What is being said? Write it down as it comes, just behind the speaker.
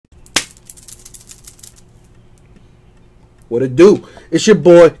What it do? It's your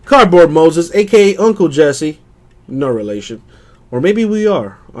boy, Cardboard Moses, a.k.a. Uncle Jesse. No relation. Or maybe we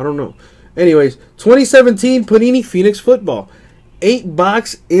are. I don't know. Anyways, 2017 Panini Phoenix Football.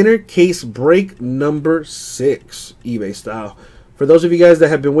 8-box inner case break number 6. eBay style. For those of you guys that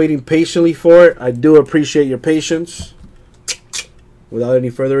have been waiting patiently for it, I do appreciate your patience. Without any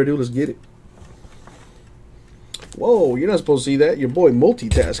further ado, let's get it. Whoa, you're not supposed to see that. Your boy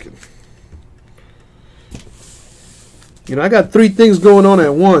multitasking. You know, I got 3 things going on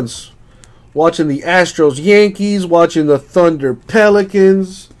at once. Watching the Astros Yankees, watching the Thunder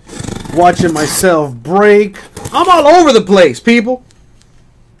Pelicans, watching myself break. I'm all over the place, people.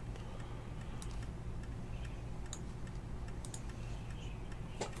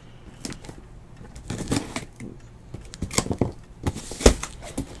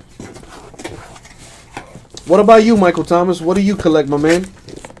 What about you, Michael Thomas? What do you collect, my man?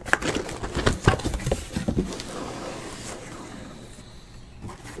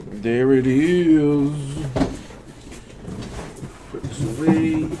 There it is. Put this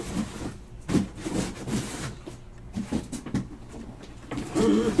away.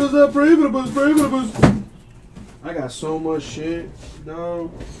 Does that brave? I got so much shit.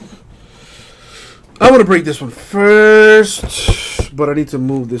 No. I want to break this one first, but I need to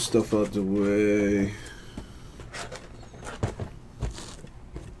move this stuff out the way.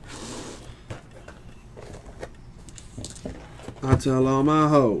 I tell all my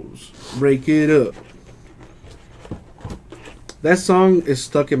hoes, break it up. That song is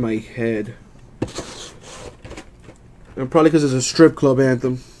stuck in my head. And probably because it's a strip club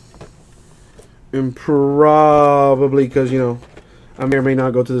anthem. And probably because, you know, I may or may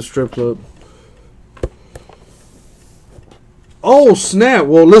not go to the strip club. Oh, snap.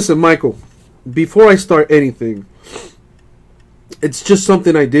 Well, listen, Michael. Before I start anything, it's just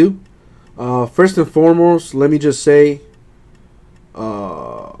something I do. First and foremost, let me just say,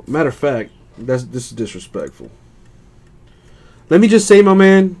 matter of fact, this is disrespectful. Let me just say, my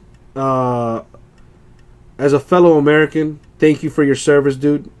man, as a fellow American, thank you for your service,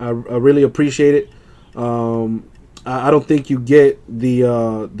 dude. I really appreciate it. I don't think you get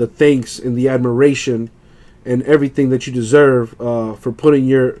the thanks and the admiration and everything that you deserve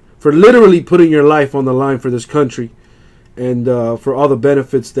for literally putting your life on the line for this country, and for all the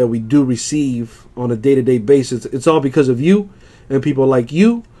benefits that we do receive on a day-to-day basis. It's all because of you and people like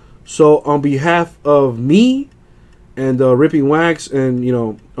you. So on behalf of me and Ripping Wax and, you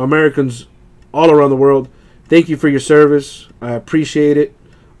know, Americans all around the world, thank you for your service. I appreciate it,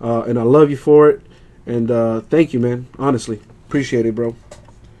 and I love you for it. And thank you, man. Honestly, appreciate it, bro.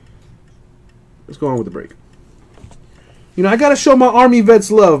 Let's go on with the break. You know, I gotta show my Army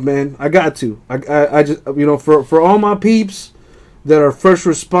vets love, man. I got to. I just, you know, for all my peeps that are first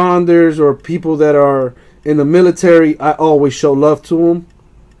responders or people that are in the military, I always show love to them,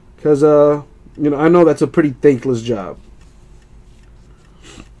 because you know, I know that's a pretty thankless job.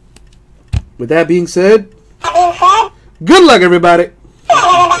 With that being said, good luck, everybody.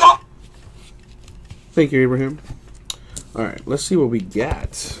 Thank you, Abraham. All right, let's see what we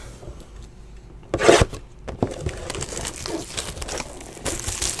got.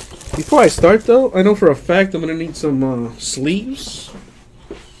 Before I start, though, I know for a fact I'm going to need some sleeves.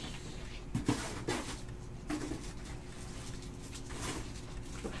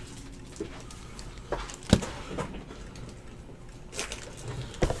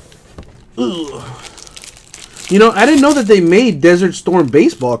 Ugh. You know, I didn't know that they made Desert Storm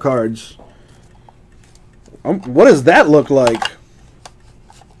baseball cards. What does that look like?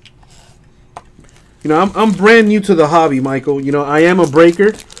 You know, I'm brand new to the hobby, Michael. You know, I am a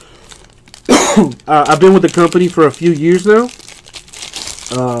breaker. I've been with the company for a few years now.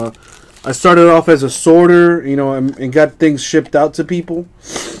 I started off as a sorter, you know, and got things shipped out to people.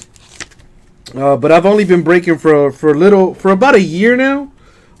 But I've only been breaking for about a year now.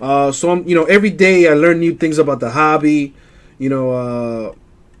 So I'm, you know, every day I learn new things about the hobby. You know,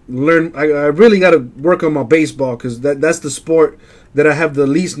 I really got to work on my baseball, because that's the sport that I have the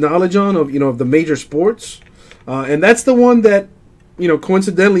least knowledge on of, you know, of the major sports, and that's the one that, you know,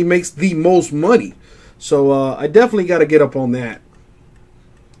 coincidentally makes the most money. So I definitely got to get up on that.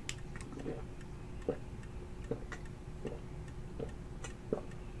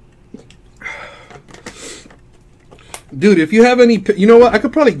 Dude, if you have any, you know what? I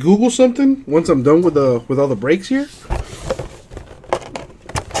could probably Google something once I'm done with all the breaks here,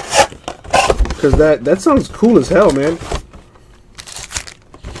 because that sounds cool as hell, man.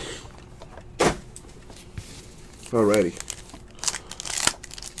 Alrighty.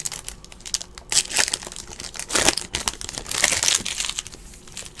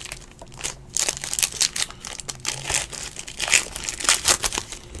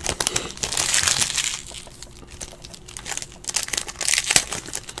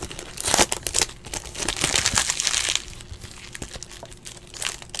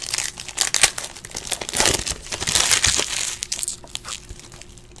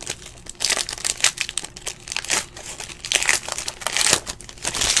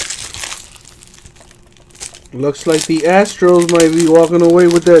 Looks like the Astros might be walking away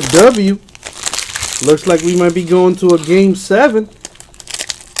with that W. Looks like we might be going to a Game 7.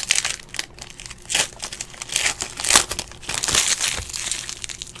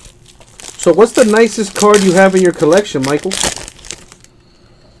 So what's the nicest card you have in your collection, Michael?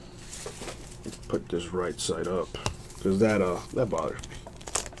 Put this right side up, because that bothers me.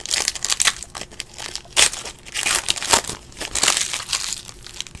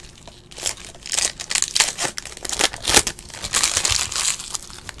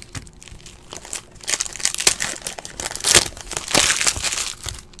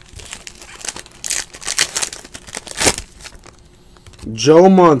 Joe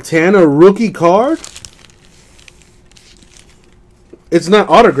Montana rookie card? It's not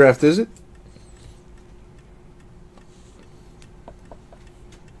autographed, is it?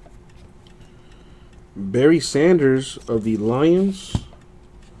 Barry Sanders of the Lions,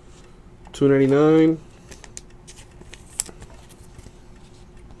 $2.99.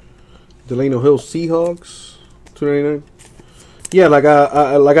 Delano Hill Seahawks, $2.99. Yeah, like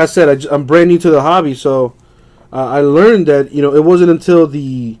I said, I'm brand new to the hobby, so I learned that, you know, it wasn't until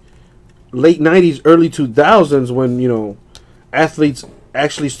the late 90s, early 2000s when, you know, athletes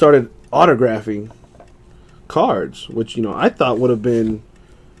actually started autographing cards, which, you know, I thought would have been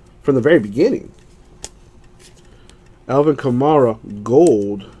from the very beginning. Alvin Kamara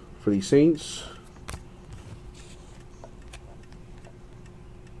gold for the Saints.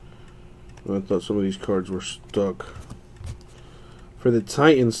 I thought some of these cards were stuck. For the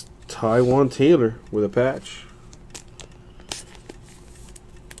Titans, Taiwan Taylor with a patch.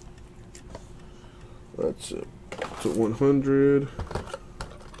 That's it. It's at 100.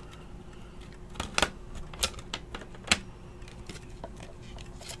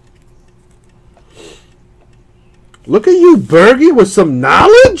 Look at you, Bergie, with some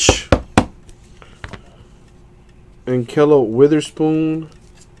knowledge. And Kello Witherspoon,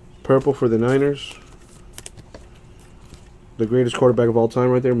 purple for the Niners. The greatest quarterback of all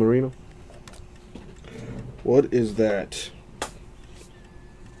time right there, Marino. What is that?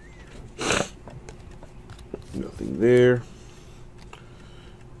 Nothing there.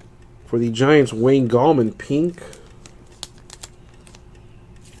 For the Giants, Wayne Gallman, pink.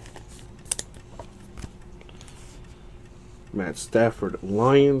 Matt Stafford,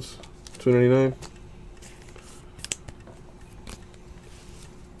 Lions, $2.99.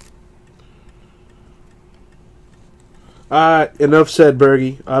 Enough said,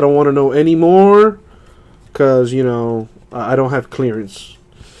 Bergie. I don't want to know anymore because, you know, I don't have clearance.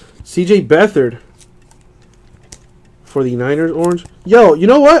 CJ Beathard for the Niners, orange. Yo, you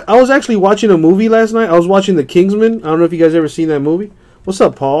know what? I was actually watching a movie last night. I was watching The Kingsman. I don't know if you guys ever seen that movie. What's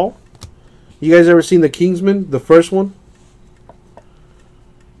up, Paul? You guys ever seen The Kingsman, the first one?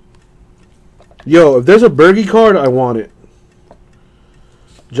 Yo, if there's a Bergie card, I want it.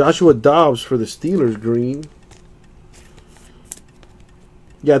 Joshua Dobbs for the Steelers, green.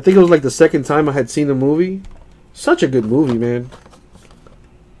 Yeah, I think it was like the second time I had seen the movie. Such a good movie, man.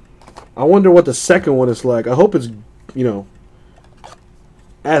 I wonder what the second one is like. I hope it's, you know,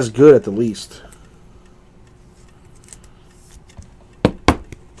 as good at the least.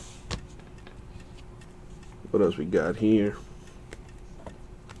 What else we got here?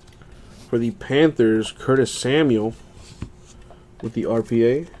 For the Panthers, Curtis Samuel with the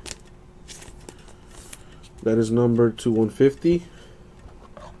RPA. That is numbered to 150.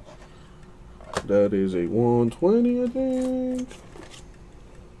 That is a 120, I think.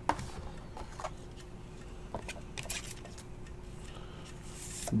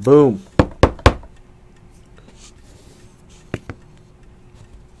 Boom.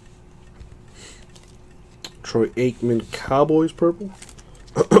 Troy Aikman, Cowboys, purple.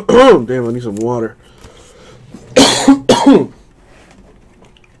 Damn, I need some water.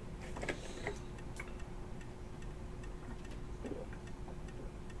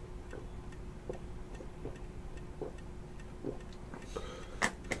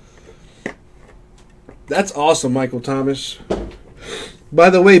 That's awesome, Michael Thomas. By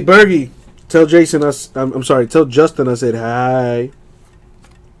the way, Bergie, tell Jason I'm sorry, tell Justin I said hi.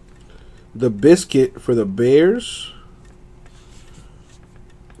 The biscuit for the Bears.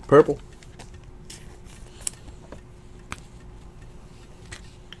 Purple.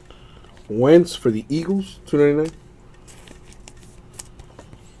 Wentz for the Eagles, $2.99.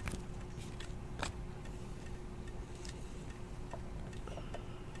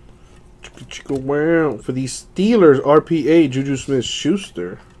 Wow. For the Steelers, RPA, Juju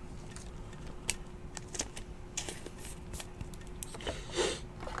Smith-Schuster.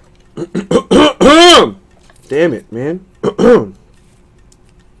 Damn it, man.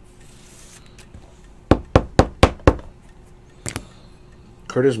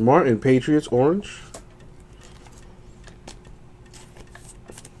 Curtis Martin, Patriots, orange.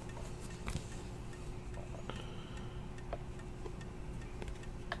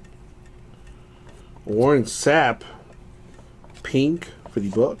 Warren Sapp, pink for the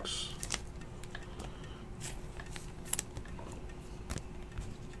Bucks.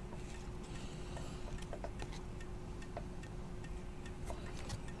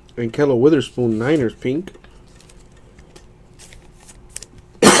 And Kello Witherspoon, Niners, pink.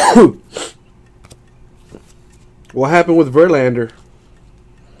 What happened with Verlander?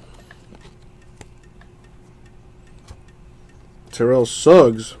 Terrell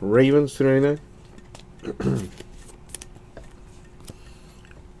Suggs, Ravens, 299.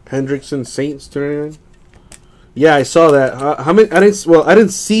 Hendrickson, Saints, 299. Yeah, I saw that. How many? I didn't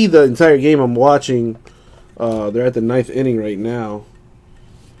see the entire game. I'm watching. They're at the 9th inning right now.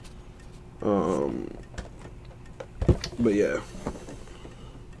 But yeah.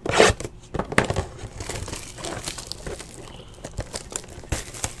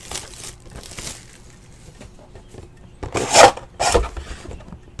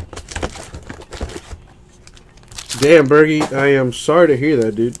 Damn, Bergie, I am sorry to hear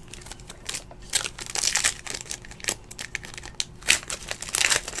that, dude.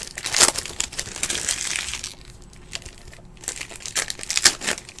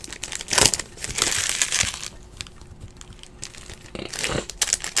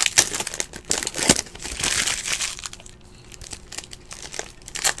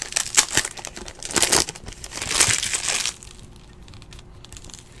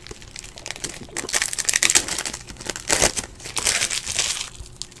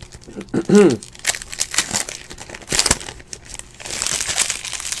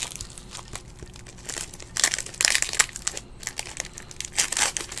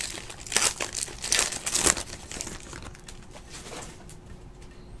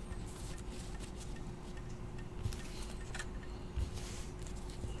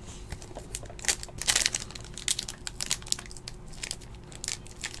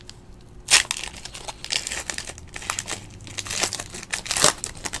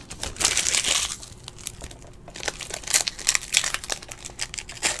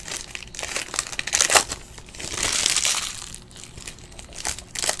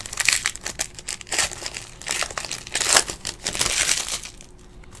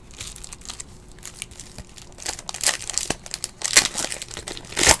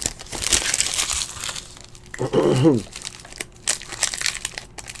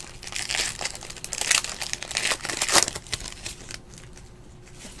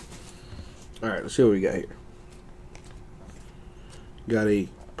 Alright, let's see what we got here. Got a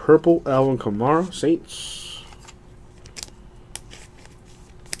purple Alvin Kamara, Saints.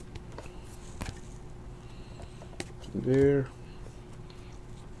 There.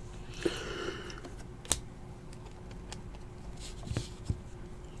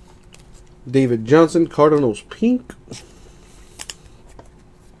 David Johnson, Cardinals, pink.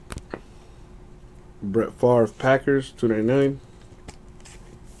 Brett Favre, Packers, 299.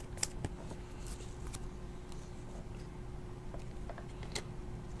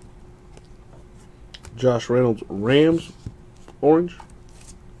 Josh Reynolds, Rams, orange.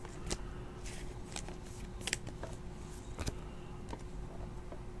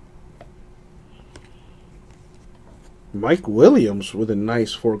 Mike Williams with a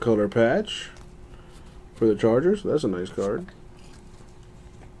nice 4-color patch for the Chargers. That's a nice card.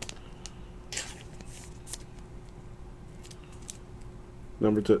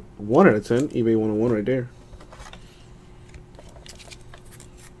 Number 1 out of 10. eBay 101 right there.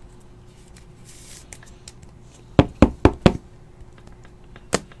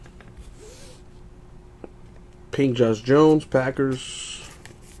 Pink Josh Jones, Packers.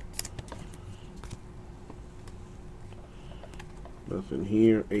 Nothing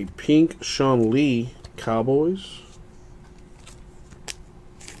here. A pink Sean Lee, Cowboys.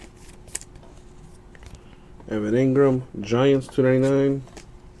 Evan Ingram, Giants, 299.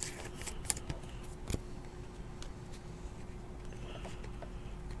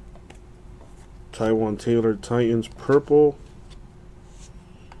 Taiwan Taylor, Titans, purple.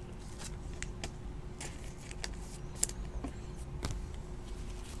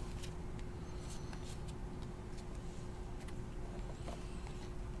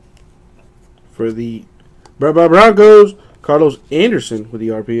 For the Broncos, Carlos Anderson with the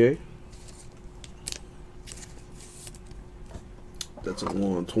RPA. That's a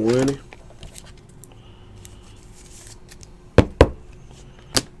 120.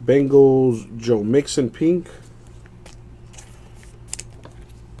 Bengals, Joe Mixon, pink.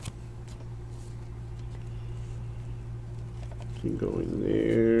 Keep going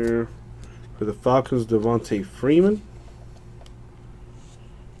Here for the Falcons, Devontae Freeman.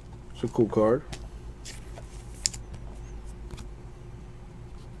 It's a cool card.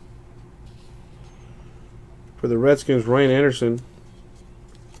 For the Redskins, Ryan Anderson.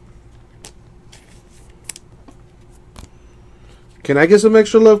 Can I get some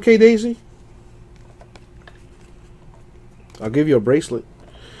extra love, K Daisy? I'll give you a bracelet.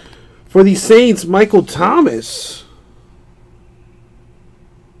 For the Saints, Michael Thomas.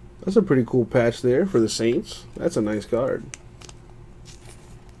 That's a pretty cool patch there for the Saints. That's a nice card.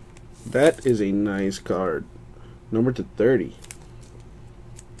 That is a nice card. Number to 30.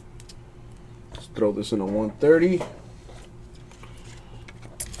 Let's throw this in a 130.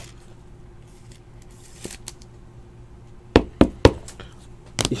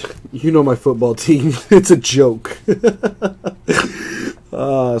 You know my football team. It's a joke.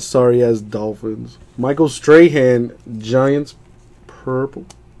 Sorry as Dolphins. Michael Strahan, Giants, purple.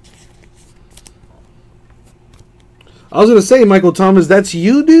 I was going to say, Michael Thomas, that's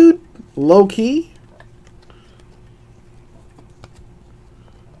you, dude? Low key?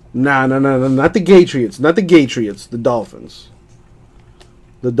 Nah, not the Gatriots. Not the Gatriots. The Dolphins.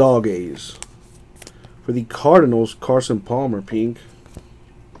 The Dog A's. For the Cardinals, Carson Palmer, pink.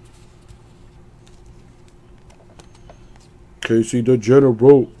 Casey the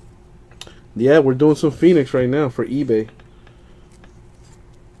General. Yeah, we're doing some Phoenix right now for eBay.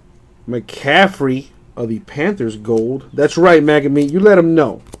 McCaffrey of the Panthers, gold. That's right, Magamete. You let him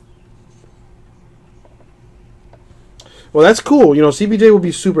know. Well, that's cool. You know, CBJ will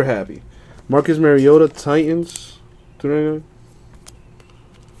be super happy. Marcus Mariota, Titans. I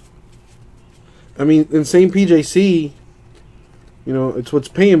mean, insane PJC. You know, it's what's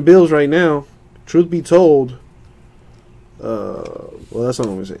paying bills right now. Truth be told. Well, that's not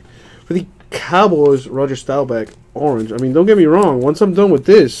what I'm going to say. For the Cowboys, Roger Staubach, orange. I mean, don't get me wrong. Once I'm done with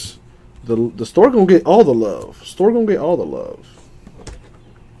this, the store going to get all the love. Store going to get all the love.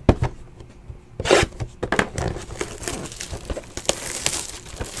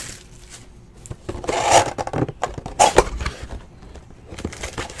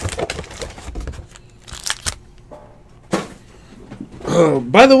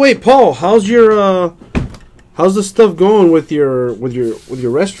 By the way, Paul, how's your how's the stuff going with your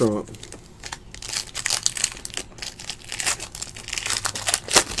restaurant?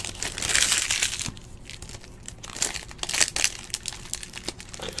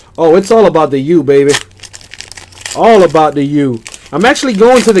 Oh, it's all about the U, baby. All about the U. I'm actually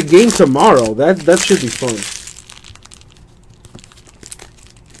going to the game tomorrow. That should be fun.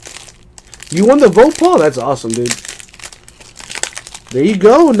 You won the vote, Paul? That's awesome, dude. There you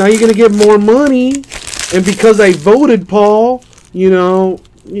go. Now you're gonna get more money, and because I voted, Paul, you know,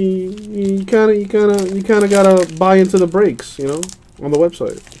 you kind of gotta buy into the breaks, you know, on the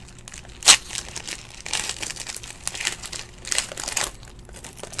website.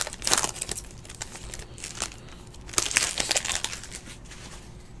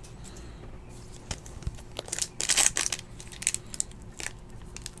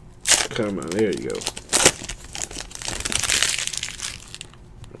 Come on, there you go.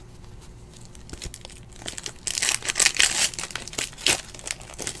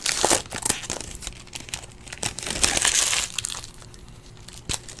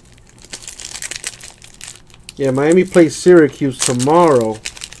 Yeah, Miami plays Syracuse tomorrow.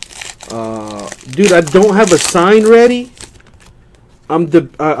 Dude, I don't have a sign ready. I'm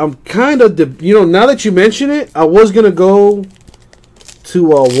kind of, you know, now that you mention it, I was gonna go to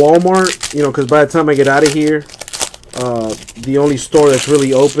Walmart, you know, because by the time I get out of here, the only store that's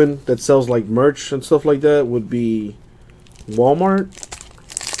really open that sells like merch and stuff like that would be Walmart.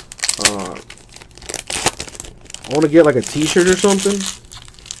 I want to get like a T-shirt or something.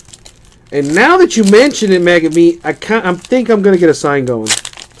 And now that you mention it, Magamete, I think I'm gonna get a sign going.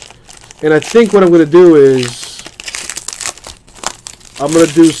 And I think what I'm gonna do is I'm gonna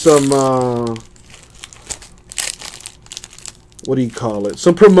do some what do you call it?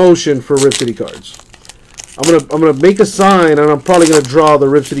 Some promotion for Rip City Cards. I'm gonna make a sign, and I'm probably gonna draw the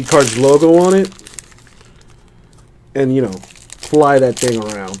Rip City Cards logo on it, and you know, fly that thing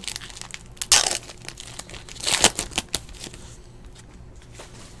around.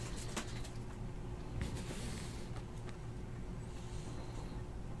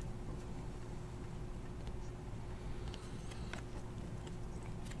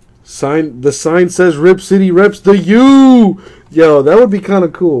 The sign says Rip City reps the U. Yo, that would be kind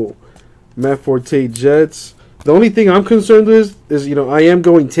of cool. Matt Forte, Jets. The only thing I'm concerned with is, you know, I am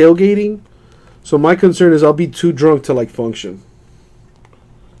going tailgating. So my concern is I'll be too drunk to, like, function.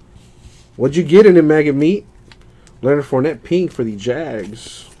 What'd you get in it, Magamete? Leonard Fournette pink for the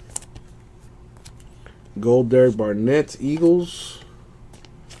Jags. Gold Derek Barnett, Eagles.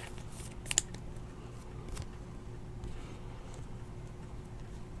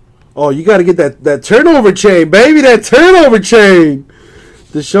 Oh, you got to get that turnover chain, baby. That turnover chain.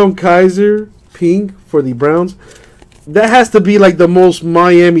 Deshaun Kaiser, pink for the Browns. That has to be like the most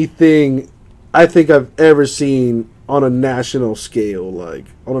Miami thing I think I've ever seen on a national scale. Like,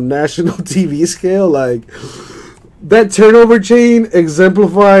 on a national TV scale. Like, that turnover chain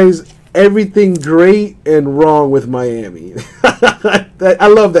exemplifies everything great and wrong with Miami. I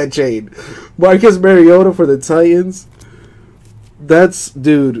love that chain. Marcus Mariota for the Titans. That's,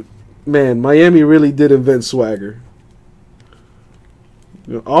 dude, man, Miami really did invent swagger.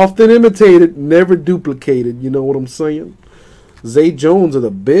 You know, often imitated, never duplicated. You know what I'm saying? Zay Jones of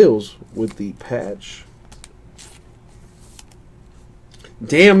the Bills with the patch.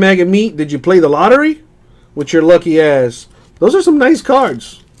 Damn, Maggot Meat, did you play the lottery? With your lucky ass. Those are some nice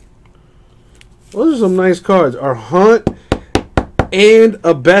cards. Those are some nice cards. Our Hunt and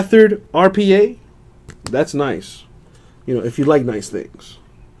a Beathard RPA. That's nice. You know, if you like nice things.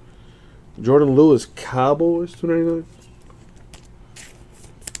 Jordan Lewis, Cowboys, $2.99.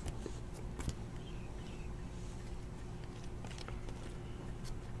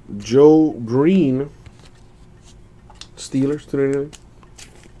 Joe Green, Steelers, $2.99.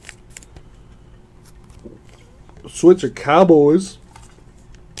 Switcher, Cowboys.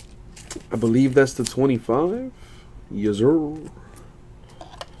 I believe that's the 25. Yes, sir.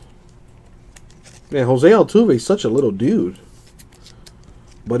 Man, Jose Altuve is such a little dude.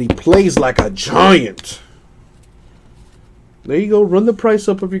 But he plays like a giant. There you go. Run the price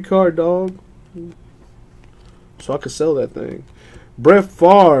up of your card, dog. So I can sell that thing. Brett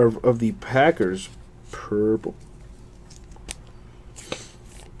Favre of the Packers. Purple.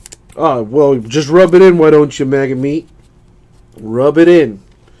 Oh, well, just rub it in, why don't you, Maggot Meat? Rub it in.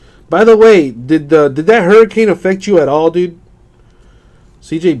 By the way, did that hurricane affect you at all, dude?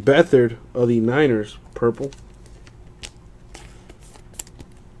 CJ Beathard of the Niners. Purple.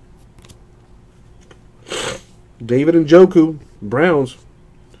 David Njoku, Browns,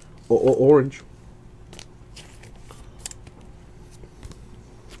 orange.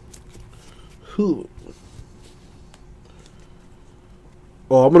 Who?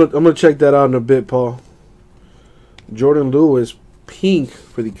 Oh, I'm gonna check that out in a bit, Paul. Jordan Lewis, pink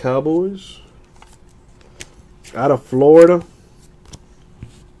for the Cowboys. Out of Florida.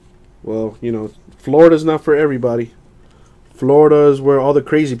 Well, you know, Florida's not for everybody. Florida is where all the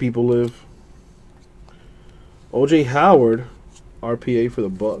crazy people live. O.J. Howard, RPA for the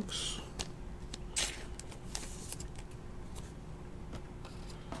Bucks.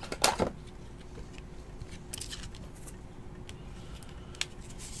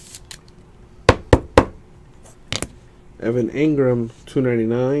 Evan Ingram,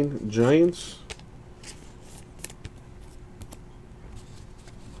 $2.99. Giants.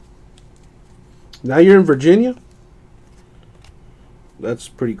 Now you're in Virginia? That's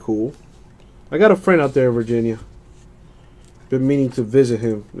pretty cool. I got a friend out there in Virginia. Been meaning to visit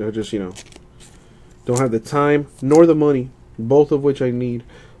him. I just, you know, don't have the time nor the money. Both of which I need.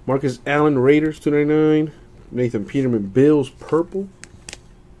 Marcus Allen, Raiders, $2.99. Nathan Peterman, Bills, purple.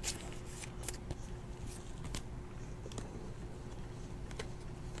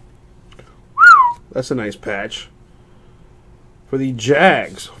 That's a nice patch. For the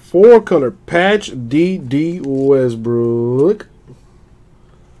Jags, 4-color patch, D.D. Westbrook.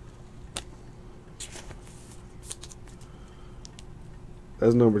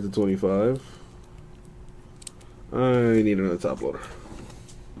 That's numbered to 25. I need another top loader.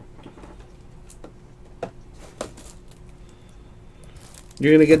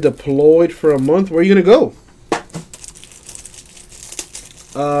 You're going to get deployed for a month. Where are you going to go?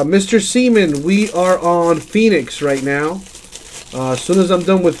 Mr. Seaman, we are on Phoenix right now. As soon as I'm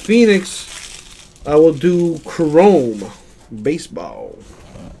done with Phoenix, I will do Chrome Baseball.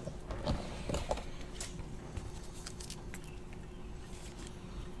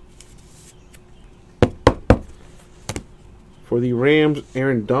 For the Rams,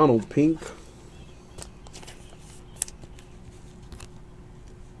 Aaron Donald, pink.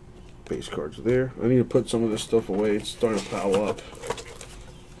 Base cards there. I need to put some of this stuff away. It's starting to pile up.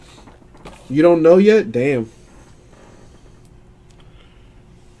 You don't know yet? Damn.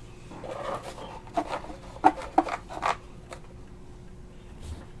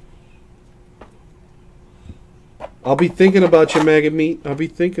 I'll be thinking about you, Maggot Meat. I'll be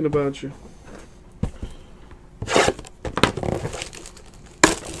thinking about you.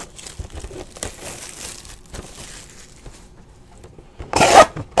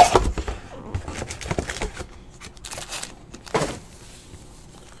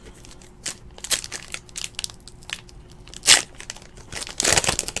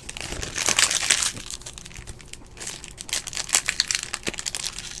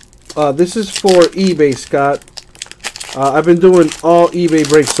 This is for eBay, Scott. I've been doing all eBay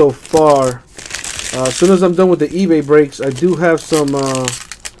breaks so far. As soon as I'm done with the eBay breaks, I do have some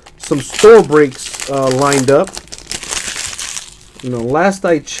store breaks lined up. You know, last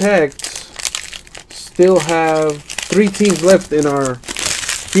I checked, still have 3 teams left in our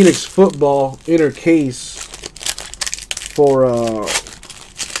Phoenix football inner case for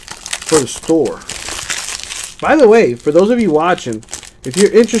the store. By the way, for those of you watching, if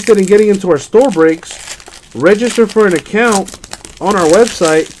you're interested in getting into our store breaks, register for an account on our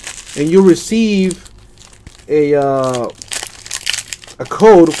website, and you'll receive a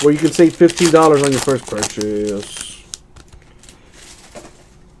code where you can save $15 on your first purchase.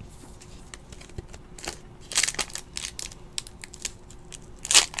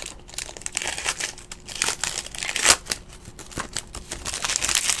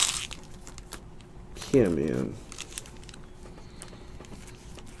 Yeah, man.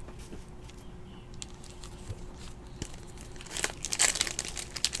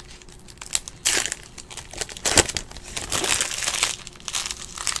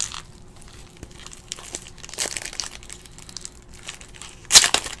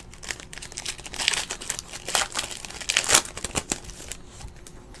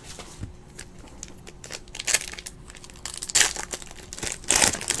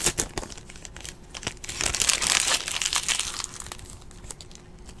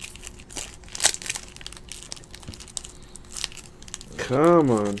 Come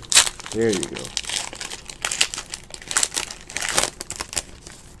on. There you go.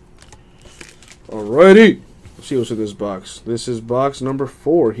 Alrighty. Let's see what's in this box. This is box number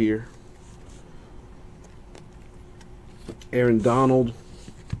 4 here. Aaron Donald.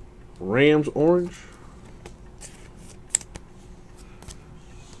 Rams orange.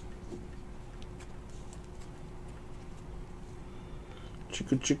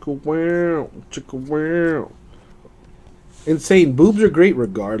 Chicka chicka wow. Chicka wow. Insane. Boobs are great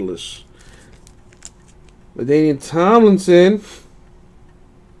regardless. LaDainian Tomlinson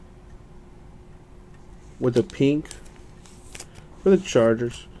with a pink for the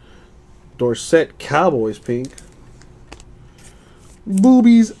Chargers. Dorsett Cowboys pink.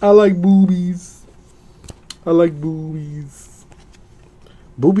 Boobies. I like boobies. I like boobies.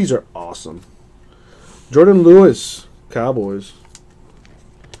 Boobies are awesome. Jordan Lewis Cowboys.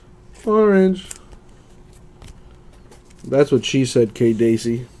 Orange. That's what she said, K.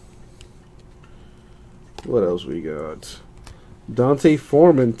 Dacey. What else we got? Dante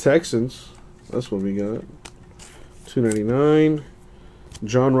Foreman, Texans. That's what we got. $2.99.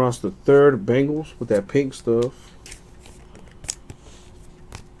 John Ross III, Bengals, with that pink stuff.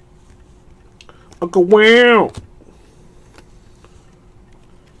 Uncle Wow!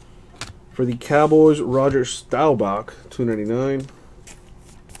 For the Cowboys, Roger Staubach, $2.99.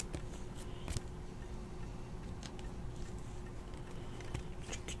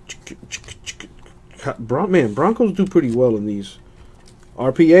 Man, Broncos do pretty well in these.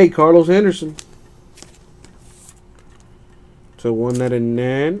 RPA, Carlos Henderson. So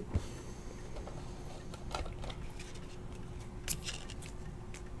 $1.99.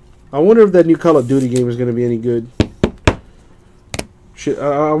 I wonder if that new Call of Duty game is going to be any good.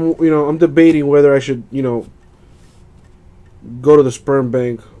 I'm debating whether I should, go to the sperm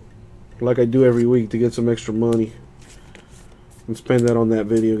bank like I do every week to get some extra money and spend that on that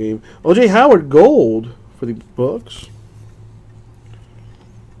video game. OJ Howard gold for the Bucks.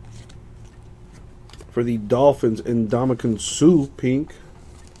 For the Dolphins, Ndamukong Suh pink.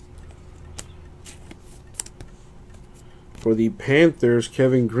 For the Panthers,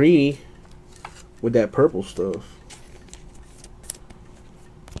 Kevin Greene with that purple stuff.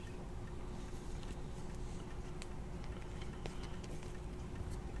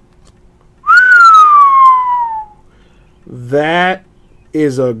 That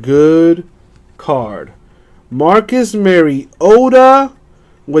is a good card. Marcus Mariota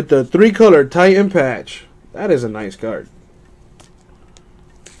with the 3-color Titan patch. That is a nice card.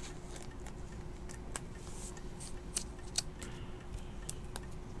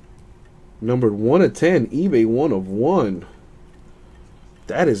 Numbered 1/10, eBay 1/1.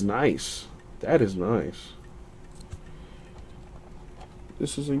 That is nice. That is nice.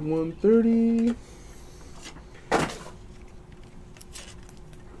 This is a 130.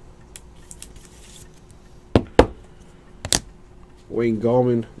 Wayne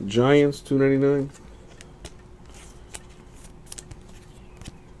Gallman, Giants, $2.99.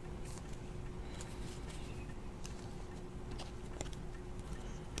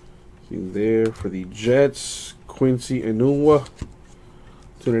 See there for the Jets, Quincy Enunwa,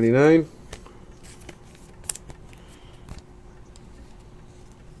 $2.99.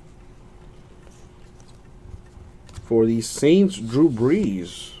 For the Saints, Drew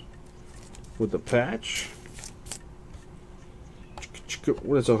Brees with the patch.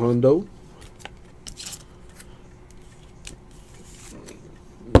 What is a hundo?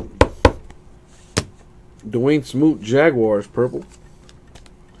 Dwayne Smoot, Jaguars, purple.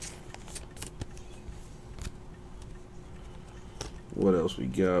 What else we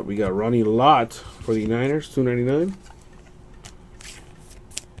got? We got Ronnie Lott for the Niners, $2.99.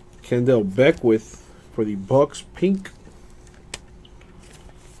 Kendall Beckwith for the Bucks, pink.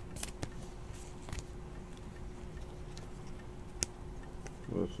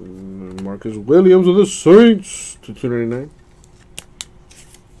 Marcus Williams of the Saints to $2.99.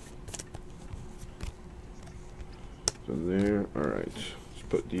 So there. All right. Let's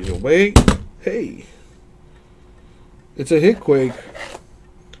put these away. Hey, it's a hit quake.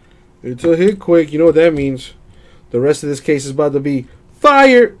 It's a hit quake. You know what that means? The rest of this case is about to be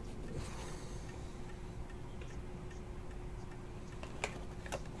fire.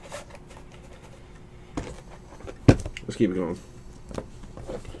 Let's keep it going.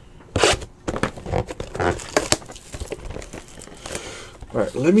 All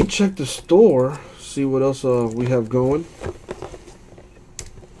right, let me check the store, see what else we have going.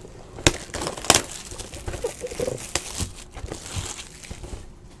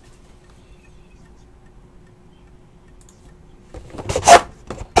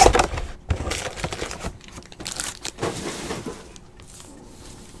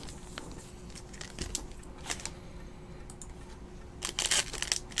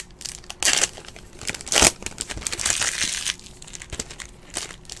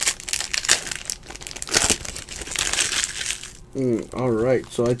 All right,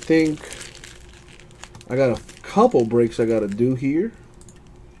 so I think I got a couple breaks I got to do here.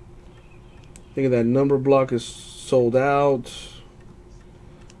 I think that number block is sold out.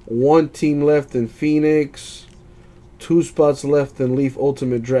 One team left in Phoenix. 2 spots left in Leaf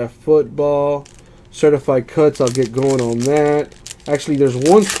Ultimate Draft Football. Certified cuts, I'll get going on that. Actually, there's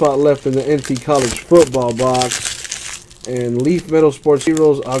 1 spot left in the NT College Football box. And Leaf Metal Sports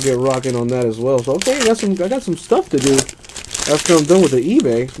Heroes, I'll get rocking on that as well. So okay, I got some stuff to do after I'm done with the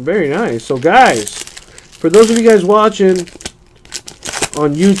eBay. Very nice. So guys, for those of you guys watching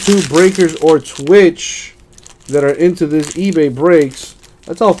on YouTube, Breakers, or Twitch that are into this eBay breaks,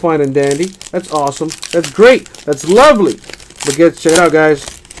 that's all fine and dandy. That's awesome. That's great. That's lovely. But check it out, guys.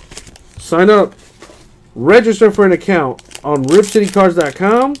 Sign up. Register for an account on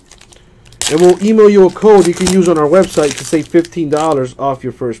ripcitycards.com, and we'll email you a code you can use on our website to save $15 off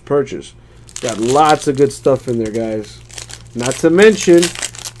your first purchase. Got lots of good stuff in there, guys. Not to mention,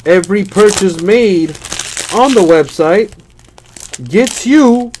 every purchase made on the website gets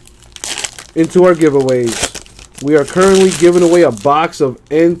you into our giveaways. We are currently giving away a box of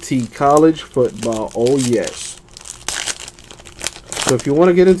NT College Football. Oh, yes. So if you want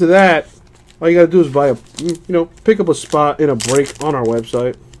to get into that, all you got to do is buy pick up a spot in a break on our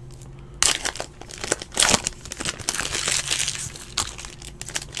website.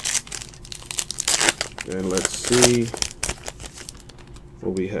 And let's see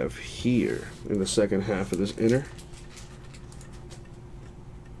what we have here in the second half of this inner.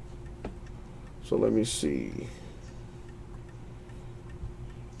 So let me see.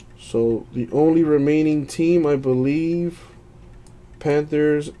 So the only remaining team, I believe,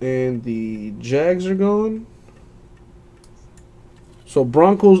 Panthers and the Jags are gone. So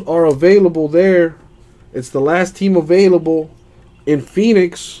Broncos are available there. It's the last team available in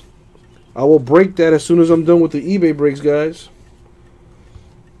Phoenix. I will break that as soon as I'm done with the eBay breaks, guys.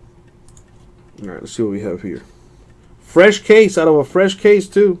 All right, let's see what we have here. Fresh case, out of a fresh case,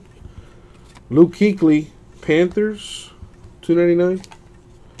 too. Luke Kuechly, Panthers, $2.99.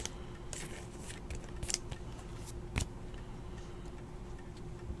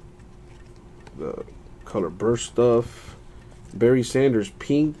 The color burst stuff. Barry Sanders,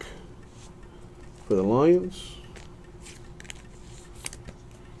 pink for the Lions.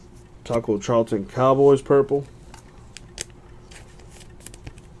 Taco Charlton, Cowboys, purple.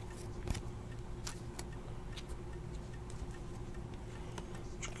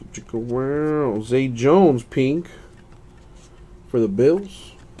 Wow, Zay Jones, pink for the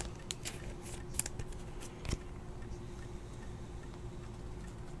Bills.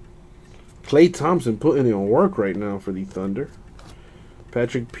 Klay Thompson putting in work right now for the Thunder.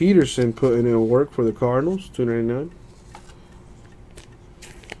 Patrick Peterson putting in work for the Cardinals, $2.99.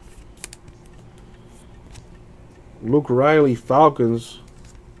 Luke Riley, Falcons,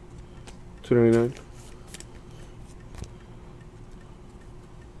 $2.99.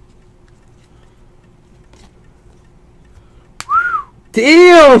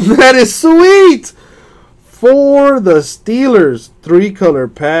 Damn, that is sweet! for the Steelers. 3-color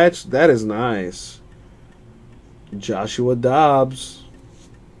patch. That is nice. Joshua Dobbs.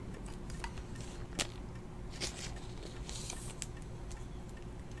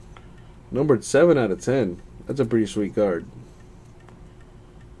 Numbered 7 out of 10. That's a pretty sweet card.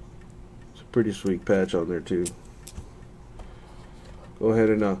 It's a pretty sweet patch on there too. Go ahead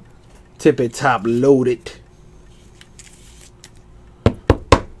and tippy top load it.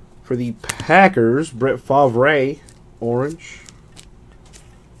 For the Packers, Brett Favre, orange.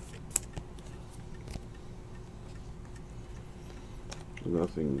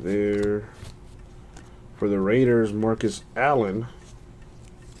 Nothing there. For the Raiders, Marcus Allen,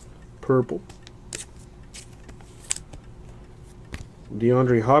 purple.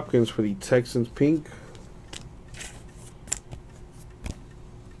 DeAndre Hopkins for the Texans, pink.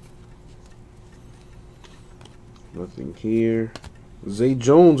 Nothing here. Zay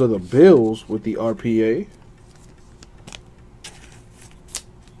Jones of the Bills with the RPA.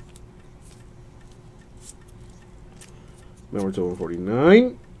 Number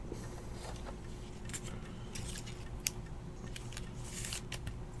 249.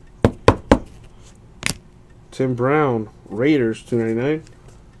 Tim Brown, Raiders, 299.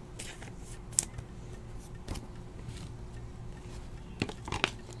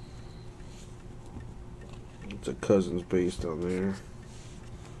 It's a Cousins base down there.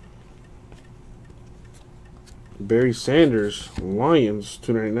 Barry Sanders, Lions,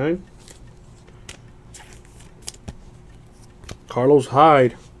 299. Carlos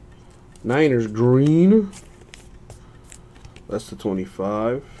Hyde, Niners, green. That's the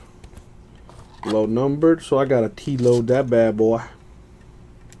 25. Low numbered, so I got to T-load that bad boy.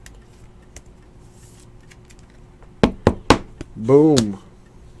 Boom.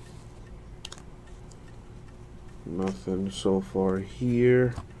 Nothing so far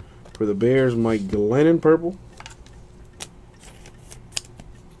here. For the Bears, Mike Glennon, purple.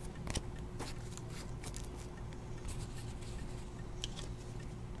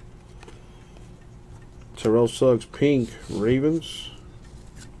 Terrell Suggs, pink, Ravens.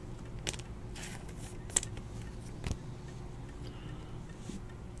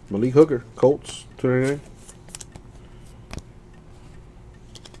 Malik Hooker, Colts, 299.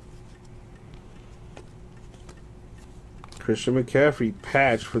 Christian McCaffrey,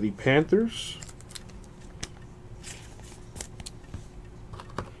 patch for the Panthers.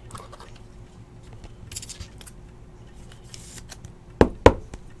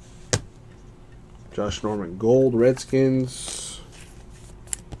 Josh Norman, gold, Redskins.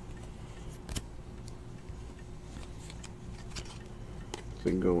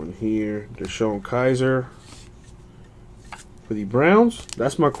 Thing going here. Deshaun Kaiser for the Browns.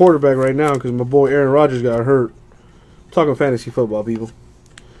 That's my quarterback right now because my boy Aaron Rodgers got hurt. I'm talking fantasy football, people.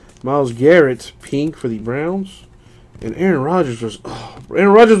 Myles Garrett, pink for the Browns. And Aaron Rodgers was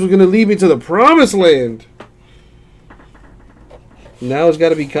going to lead me to the promised land. Now it's got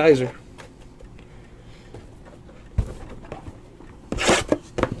to be Kaiser.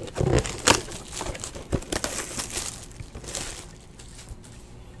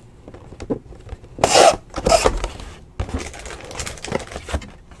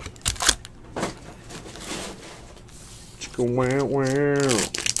 Wow, wow.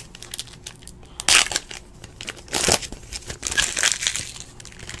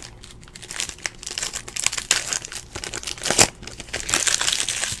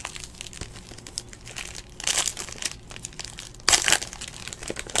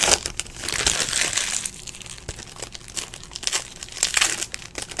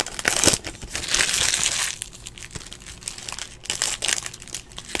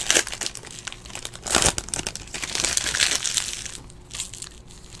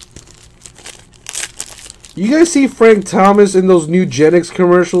 You guys see Frank Thomas in those new Genix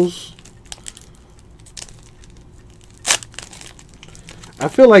commercials? I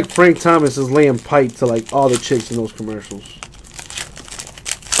feel like Frank Thomas is laying pipe to like all the chicks in those commercials.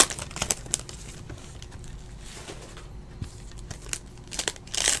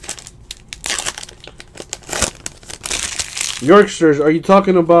 Yorksters, are you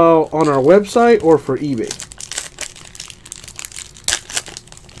talking about on our website or for eBay?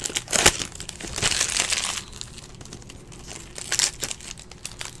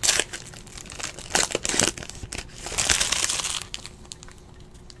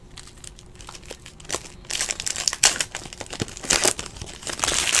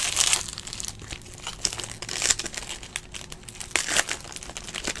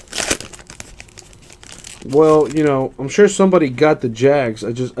 Well, you know, I'm sure somebody got the Jags.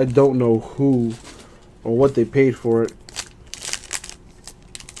 I don't know who or what they paid for it.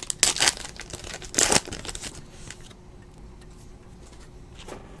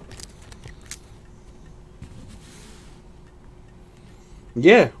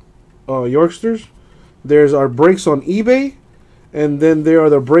 Yeah, Yorksters. There's our breaks on eBay, and then there are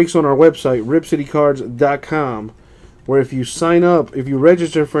the breaks on our website, ripcitycards.com, where if you sign up, if you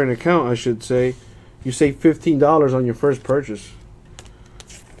register for an account, I should say, you save $15 on your first purchase.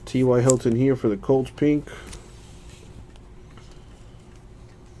 T.Y. Hilton here for the Colts pink.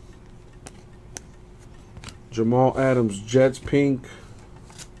 Jamal Adams Jets pink.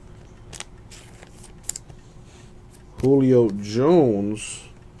 Julio Jones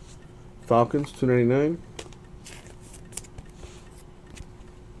Falcons $2.99.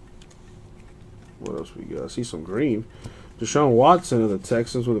 What else we got? I see some green. Deshaun Watson of the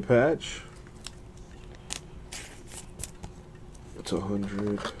Texans with a patch. It's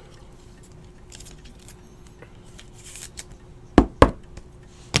 100.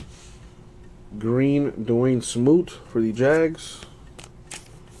 Green Dwayne Smoot for the Jags.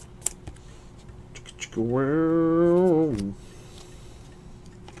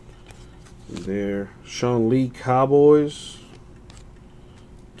 There. Sean Lee Cowboys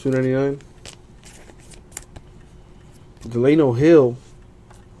 $2.99. Delano Hill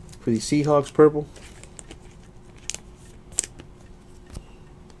for the Seahawks purple.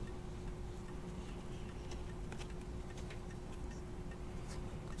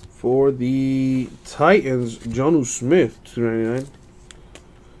 For the Titans, Jonnu Smith $2.99.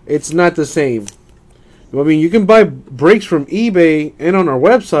 It's not the same. I mean, you can buy breaks from eBay and on our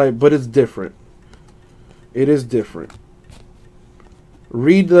website, but it's different. It is different.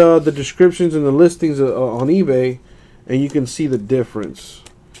 Read the descriptions and the listings on eBay, and you can see the difference.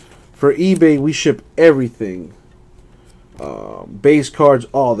 For eBay, we ship everything. Base cards,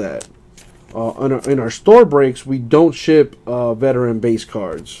 all that. In our store breaks, we don't ship veteran base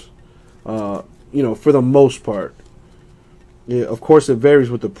cards. For the most part. Yeah, of course, it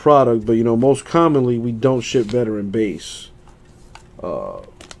varies with the product, but most commonly we don't ship veteran base on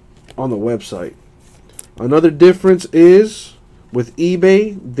the website. Another difference is with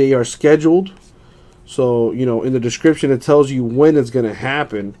eBay, they are scheduled. So in the description it tells you when it's going to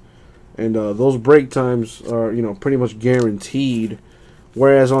happen, and those break times are pretty much guaranteed.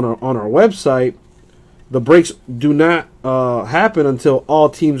 Whereas on our website, the breaks do not happen until all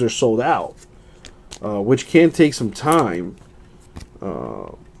teams are sold out, which can take some time.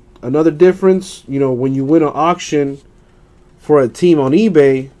 Another difference, when you win an auction for a team on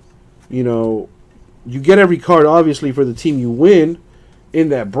eBay, you get every card obviously for the team you win in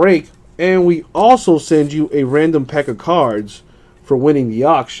that break, and we also send you a random pack of cards for winning the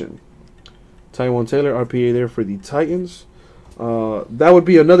auction. Tyrone Taylor, RPA there for the Titans. That would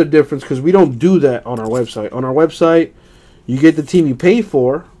be another difference because we don't do that on our website. On our website, you get the team you pay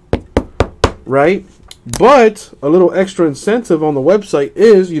for, right? But a little extra incentive on the website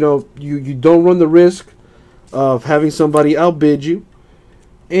is, you don't run the risk of having somebody outbid you.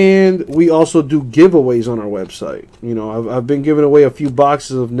 And we also do giveaways on our website. I've been giving away a few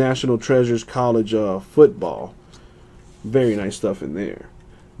boxes of National Treasures College football. Very nice stuff in there.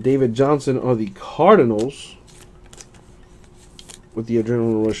 David Johnson of the Cardinals with the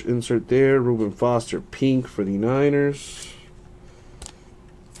Adrenaline Rush insert there. Reuben Foster pink for the Niners.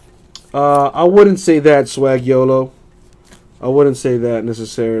 I wouldn't say that, Swag YOLO. I wouldn't say that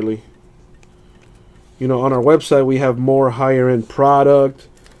necessarily. On our website we have more higher end product.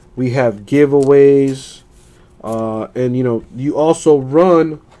 We have giveaways. And you also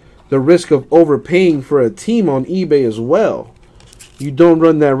run the risk of overpaying for a team on eBay as well. You don't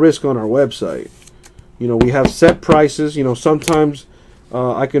run that risk on our website. We have set prices. Sometimes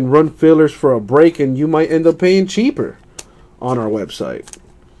I can run fillers for a break and you might end up paying cheaper on our website.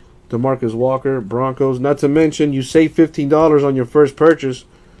 DeMarcus Walker, Broncos. Not to mention, you save $15 on your first purchase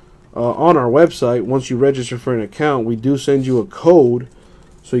on our website. Once you register for an account, we do send you a code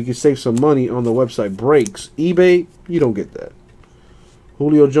so you can save some money on the website breaks. eBay, you don't get that.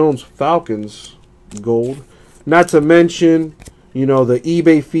 Julio Jones, Falcons, gold. Not to mention, the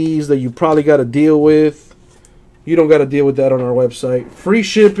eBay fees that you probably got to deal with. You don't got to deal with that on our website. Free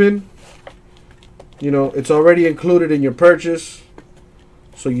shipping. It's already included in your purchase.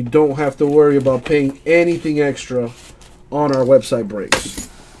 So you don't have to worry about paying anything extra on our website breaks.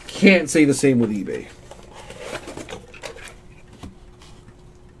 Can't say the same with eBay.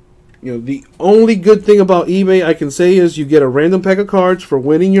 The only good thing about eBay I can say is you get a random pack of cards for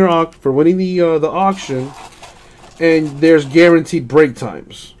winning the auction, and there's guaranteed break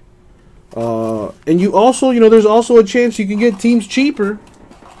times. And you also, there's also a chance you can get teams cheaper,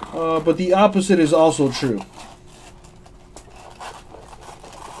 but the opposite is also true.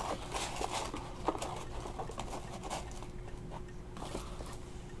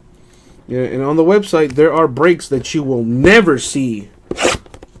 Yeah, and on the website, there are breaks that you will never see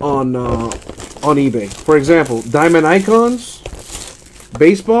on eBay. For example, Diamond Icons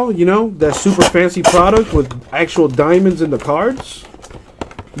baseball. You know, that super fancy product with actual diamonds in the cards.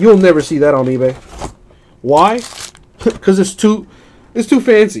 You'll never see that on eBay. Why? Because it's too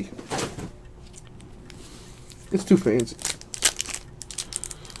fancy. It's too fancy.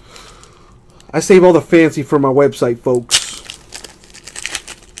 I save all the fancy for my website, folks.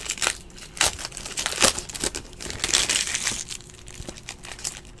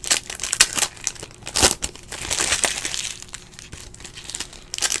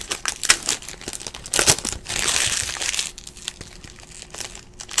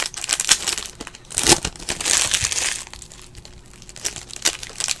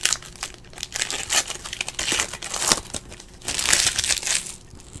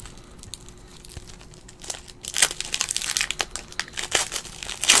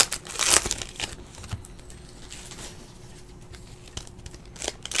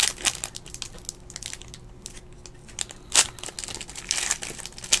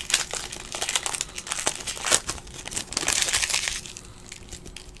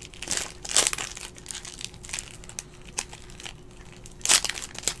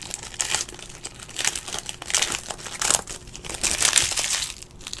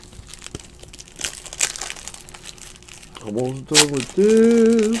 Almost done with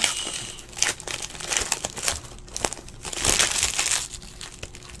this.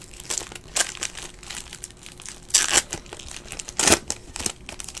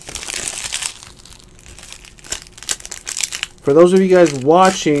 For those of you guys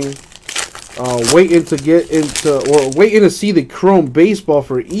watching, waiting to get into or waiting to see the Chrome baseball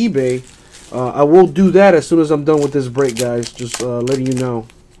for eBay, I will do that as soon as I'm done with this break, guys. Just letting you know.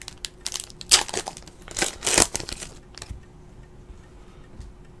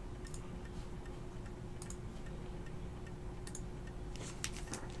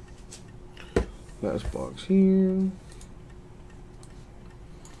 Last box here.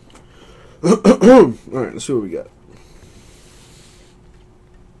 Alright, let's see what we got.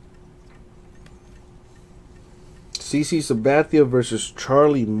 CC Sabathia versus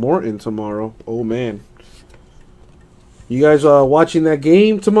Charlie Morton tomorrow. Oh, man. You guys watching that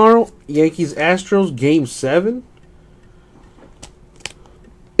game tomorrow? Yankees-Astros, Game 7.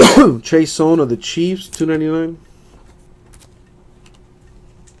 Chase Sohn of the Chiefs, $2.99.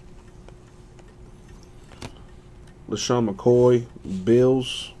 LaShawn McCoy,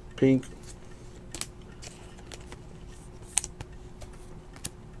 Bills, pink.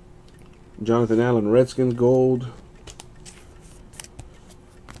 Jonathan Allen, Redskins, gold.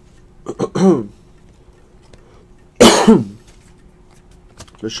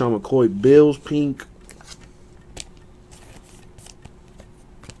 LaShawn McCoy, Bills, pink.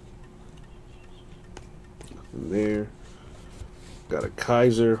 Nothing there. Got a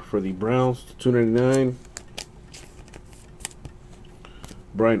Kaiser for the Browns, $2.99.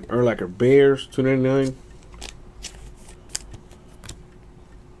 Brian Urlacher, Bears, $2.99.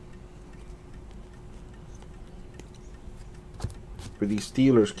 For the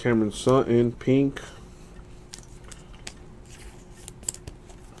Steelers, Cameron Sutton, pink.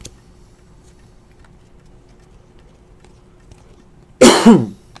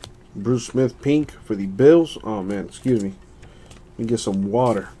 Bruce Smith, pink for the Bills. Oh man, excuse me. Let me get some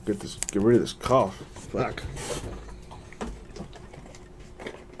water. Get rid of this cough. Fuck.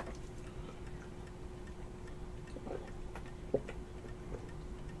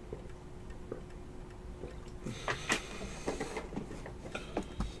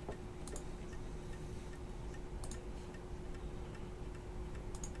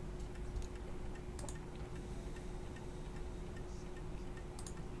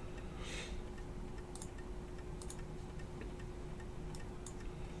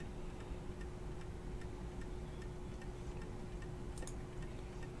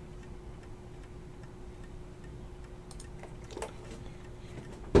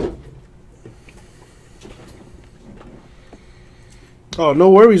 Oh,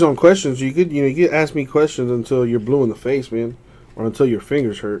 no worries on questions. You could ask me questions until you're blue in the face, man, or until your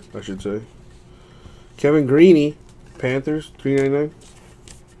fingers hurt, I should say. Kevin Greeny, Panthers, $3.99.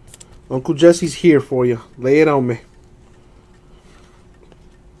 Uncle Jesse's here for you. Lay it on me.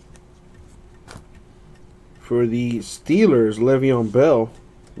 For the Steelers, Le'Veon Bell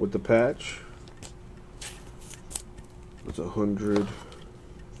with the patch. That's 100.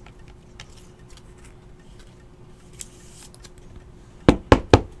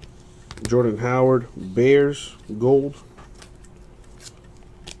 Jordan Howard, Bears, gold.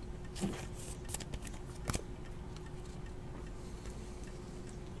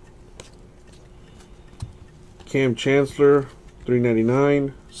 Cam Chancellor,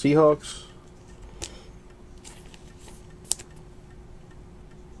 $3.99. Seahawks.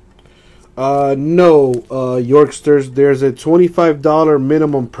 No, Yorksters. There's a $25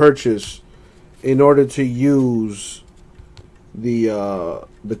 minimum purchase in order to use the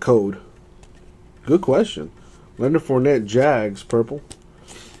code. Good question. Leonard Fournette, Jags, purple.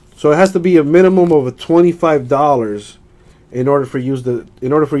 So it has to be a minimum of $25 in order for you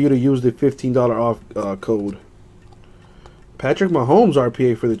to use the $15 off code. Patrick Mahomes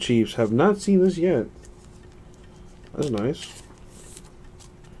RPA for the Chiefs. Have not seen this yet. That's nice.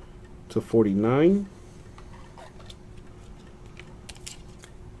 To 49.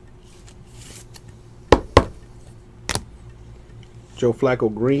 Joe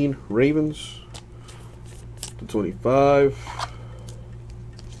Flacco green, Ravens. To 25.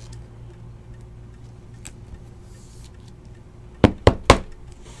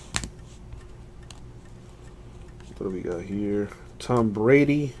 What do we got here? Tom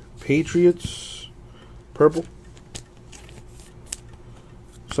Brady, Patriots, purple.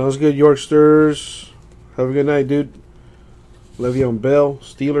 Sounds good, Yorksters. Have a good night, dude. Le'Veon Bell,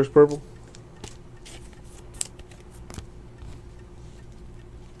 Steelers, purple.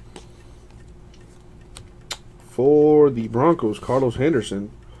 For the Broncos, Carlos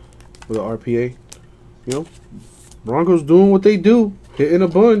Henderson with an RPA. You know, Broncos doing what they do, hitting a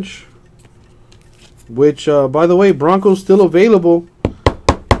bunch. Which, by the way, Broncos still available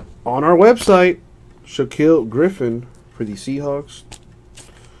on our website. Shaquille Griffin for the Seahawks,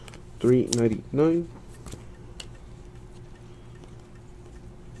 $3.99.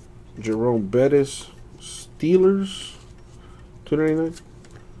 Jerome Bettis, Steelers, $2.99.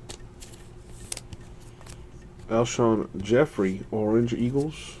 Alshon Jeffrey, Orange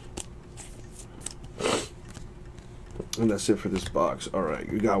Eagles. And that's it for this box. All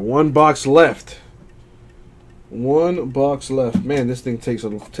right, we got one box left. One box left. Man, this thing takes a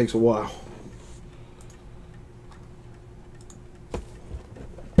while.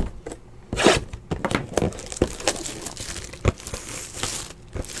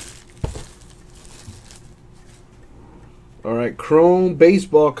 All right, Chrome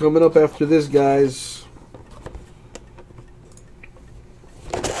Baseball coming up after this, guys.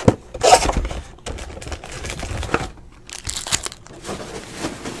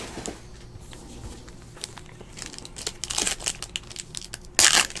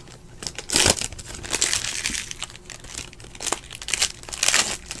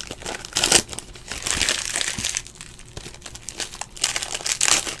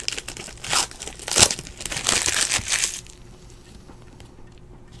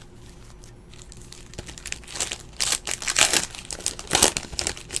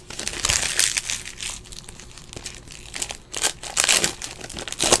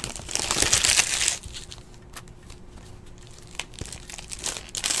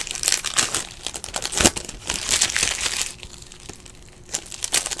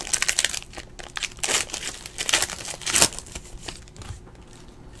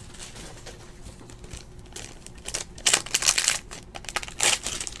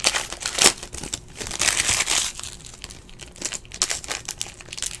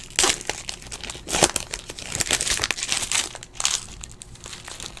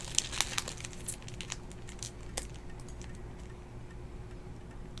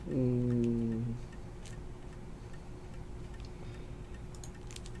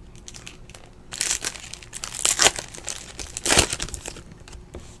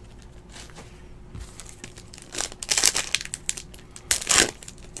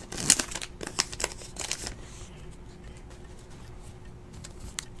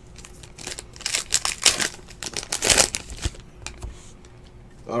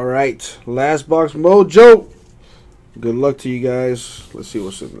 All right, last box mojo. Good luck to you guys. Let's see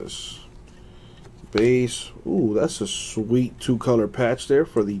what's in this. Base. Ooh, that's a sweet two-color patch there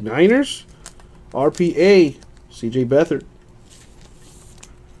for the Niners. RPA, CJ Beathard.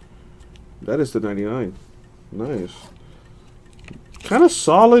 That is the 99. Nice. Kind of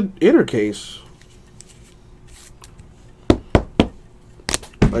solid inner case.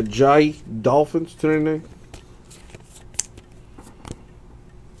 Ajayi Dolphins, 299.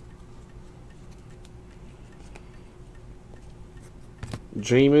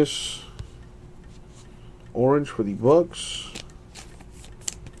 Jameis orange for the Bucks.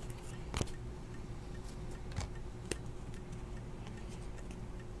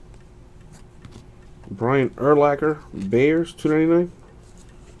 Brian Urlacher, Bears, $2.99.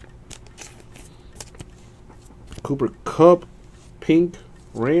 Cooper Kupp, pink,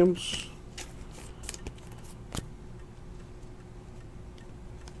 Rams.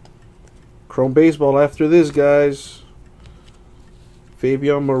 Chrome Baseball after this, guys.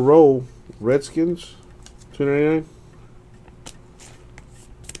 Fabian Moreau, Redskins, $2.99.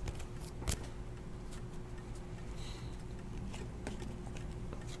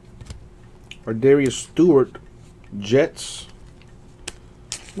 Darius Stewart, Jets,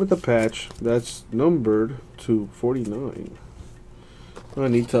 with a patch that's numbered to 49. I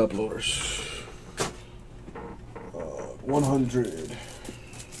need top loaders. 100.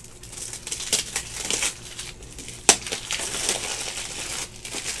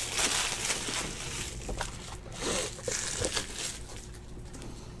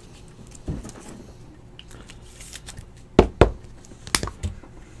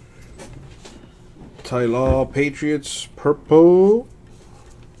 Ty Law, Patriots, purple.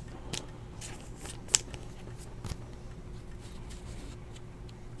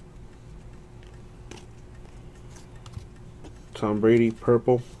 Tom Brady,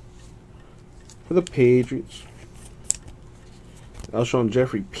 purple for the Patriots. Alshon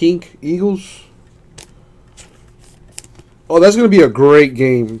Jeffrey, pink, Eagles. Oh, that's going to be a great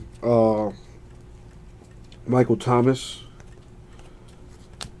game. Michael Thomas.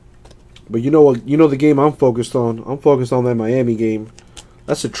 But you know what? You know the game I'm focused on. I'm focused on that Miami game.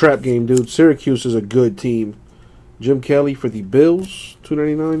 That's a trap game, dude. Syracuse is a good team. Jim Kelly for the Bills,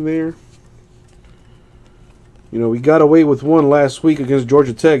 $2.99 there. You know, we got away with one last week against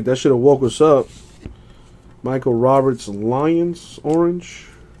Georgia Tech. That should have woke us up. Michael Roberts, Lions, orange.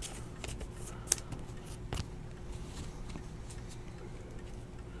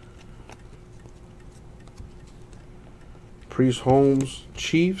 Priest Holmes,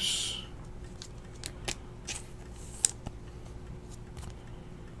 Chiefs.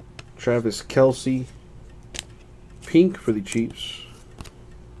 Travis Kelce, pink for the Chiefs.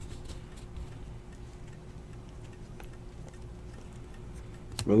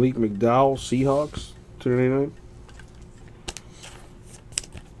 Malik McDowell, Seahawks, $2.99.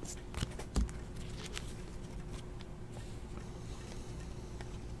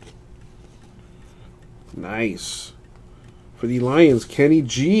 Nice. For the Lions, Kenny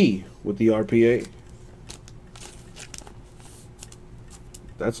G with the RPA.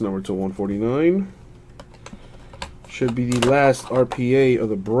 That's number to 149. Should be the last RPA of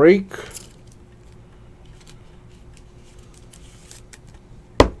the break.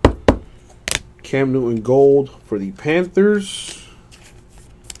 Cam Newton gold for the Panthers.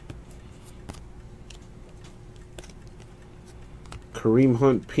 Kareem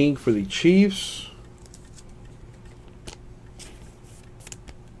Hunt pink for the Chiefs.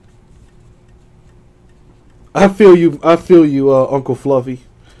 I feel you, Uncle Fluffy.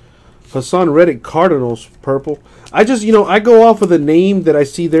 Hassan Reddick, Cardinals, purple. I just, I go off of the name that I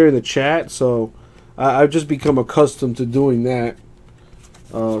see there in the chat, so I've just become accustomed to doing that.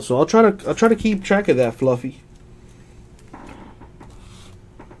 So I'll try to keep track of that, Fluffy.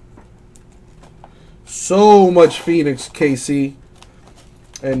 So much Phoenix, KC,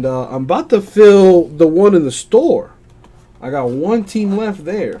 and I'm about to fill the one in the store. I got one team left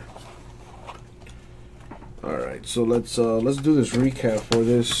there. All right, so let's do this recap for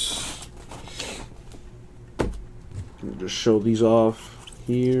this. Just show these off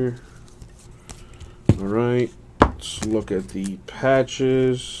here. All right, let's look at the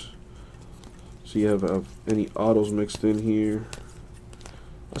patches. So you have any autos mixed in here.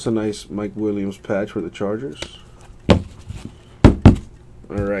 That's a nice Mike Williams patch for the Chargers.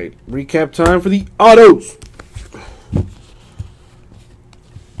 All right, recap time for the autos.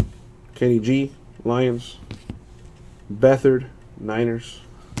 Kenny G, Lions. Beathard, Niners.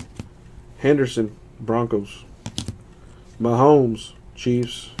 Henderson, Broncos. Mahomes,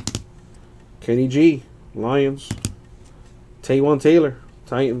 Chiefs. Kenny G, Lions. Taywan Taylor,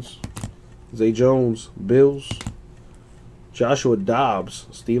 Titans. Zay Jones, Bills. Joshua Dobbs,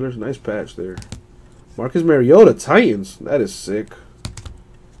 Steelers. Nice patch there. Marcus Mariota, Titans. That is sick.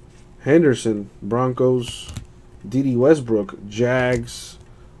 Henderson, Broncos. D.D. Westbrook, Jags.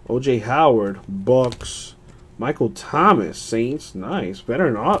 O.J. Howard, Bucks. Michael Thomas, Saints. Nice.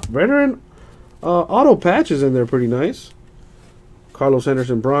 Veteran auto patches in there. Pretty nice. Carlos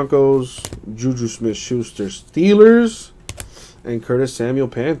Henderson, Broncos. Juju Smith-Schuster, Steelers. And Curtis Samuel,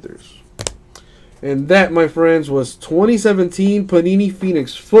 Panthers. And that, my friends, was 2017 Panini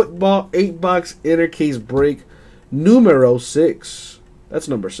Phoenix Football 8-box inner case break numero 6. That's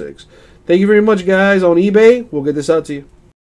number 6. Thank you very much, guys, on eBay. We'll get this out to you.